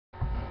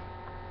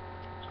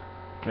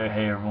Okay,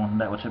 hey everyone,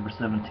 back with chapter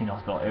 17. I'll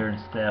spell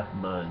Aaron's staff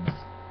buds.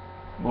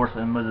 Lord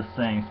spake unto Moses,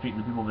 saying, Speak to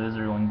the people of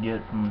Israel, and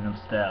get from them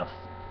staffs,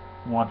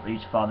 one for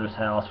each father's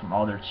house, from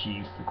all their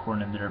chiefs,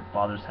 according to their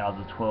father's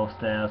houses, 12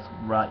 staffs.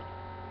 Write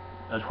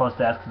 12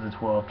 staffs because of the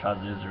 12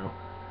 tribes of Israel.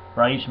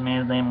 Write each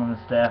man's name on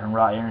the staff, and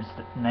write Aaron's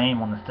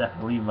name on the staff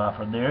of Levi,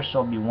 for there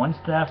shall be one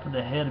staff for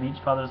the head of each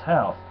father's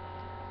house.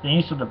 Then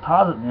you shall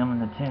deposit them in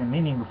the tent of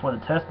meeting before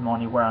the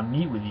testimony where I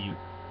meet with you,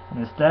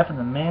 and the staff of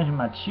the man whom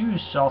I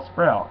choose shall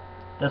sprout.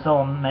 Thus I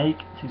will make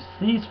to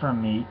cease from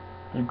me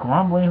the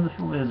grumbling of the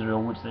people of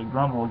Israel, which they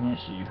grumble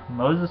against you.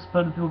 Moses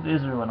spoke to the people of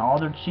Israel, and all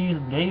their chiefs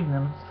gave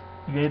them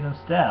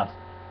staffs,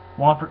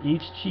 one for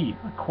each chief,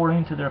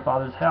 according to their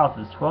father's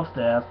houses, 12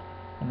 staffs,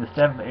 and the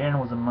staff of Aaron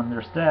was among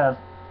their staffs.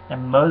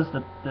 And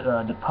Moses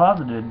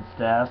deposited the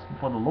staffs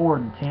before the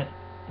Lord in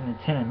the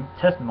tent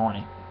of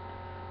testimony.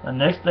 The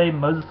next day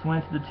Moses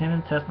went to the tent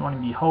of testimony,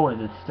 and behold,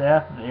 the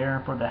staff of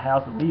Aaron for the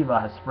house of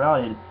Levi had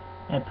sprouted,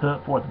 and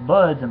put forth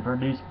buds, and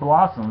produced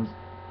blossoms,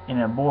 and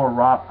it bore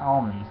ripe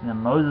almonds. And then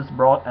Moses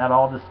brought out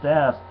all the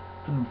staffs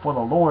from before the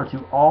Lord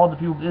to all the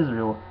people of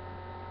Israel,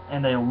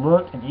 and they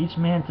looked, and each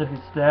man took his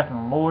staff. And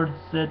the Lord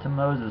said to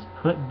Moses,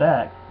 Put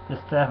back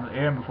the staff of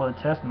Aaron before the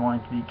testimony,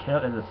 to be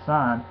kept as a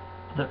sign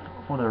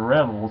for the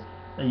rebels,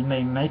 that you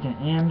may make an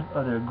end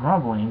of their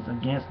grumblings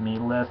against me,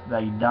 lest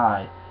they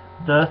die.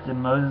 Thus did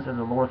Moses, as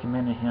the Lord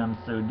commanded him,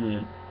 so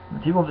did. And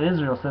the people of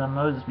Israel said unto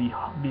Moses,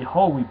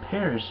 Behold, we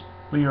perish,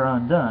 we are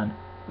undone.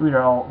 We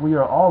are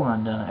all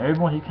undone.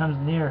 Everyone who comes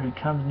near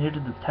to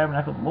the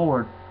tabernacle of the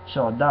Lord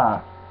shall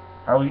die.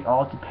 Are we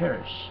all to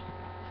perish?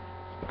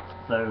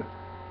 So,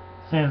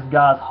 since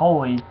God's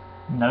holy,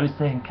 no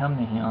sin can come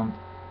to him.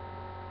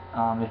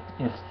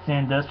 If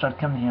sin does try to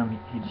come to him,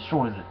 he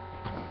destroys it.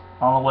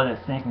 The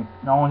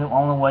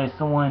only way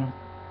someone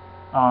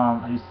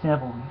who's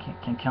sinful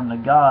can come to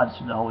God is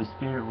through the Holy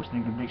Spirit, which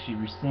then convicts you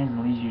of your sins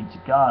and leads you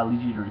to God,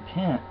 leads you to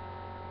repent,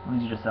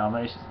 leads you to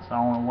salvation. It's the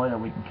only way that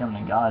we can come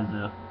to God is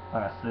if,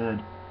 like I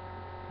said,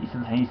 He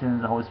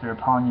sends the Holy Spirit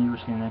upon you,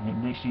 which can then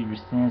convict you of your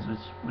sins,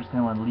 which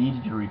then would lead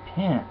you to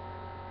repent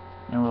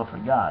and live for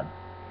God.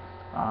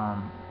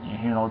 Here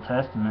in the Old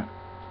Testament,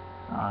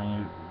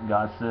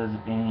 God says,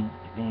 if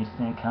any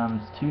sin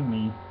comes to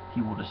me,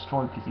 He will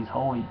destroy, because He's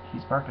holy,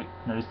 He's perfect.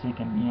 No sin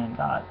can be in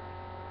God.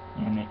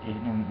 And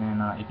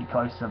if you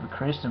call yourself a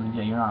Christian,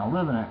 but you're not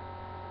living it,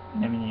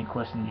 maybe you need to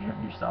question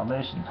your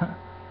salvation.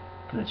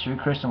 Because a true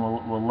Christian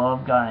will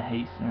love God and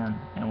hate sin,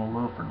 and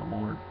will live for the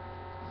Lord.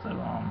 So,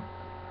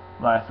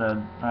 like I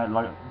said,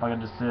 like I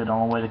just said, the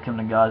only way to come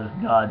to God is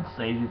if God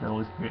saves you, the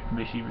Holy Spirit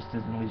convicts you of your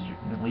sins and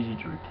leads you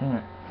to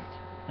repent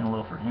and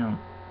live for Him.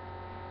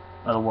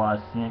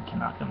 Otherwise, sin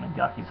cannot come to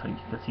God,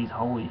 because He's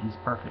holy, He's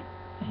perfect,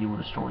 and He will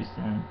destroy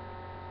sin,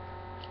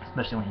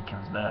 especially when He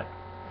comes back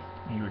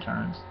and He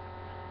returns.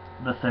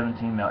 The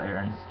 17 about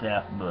Aaron's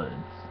staff buds.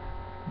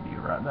 Be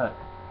right back.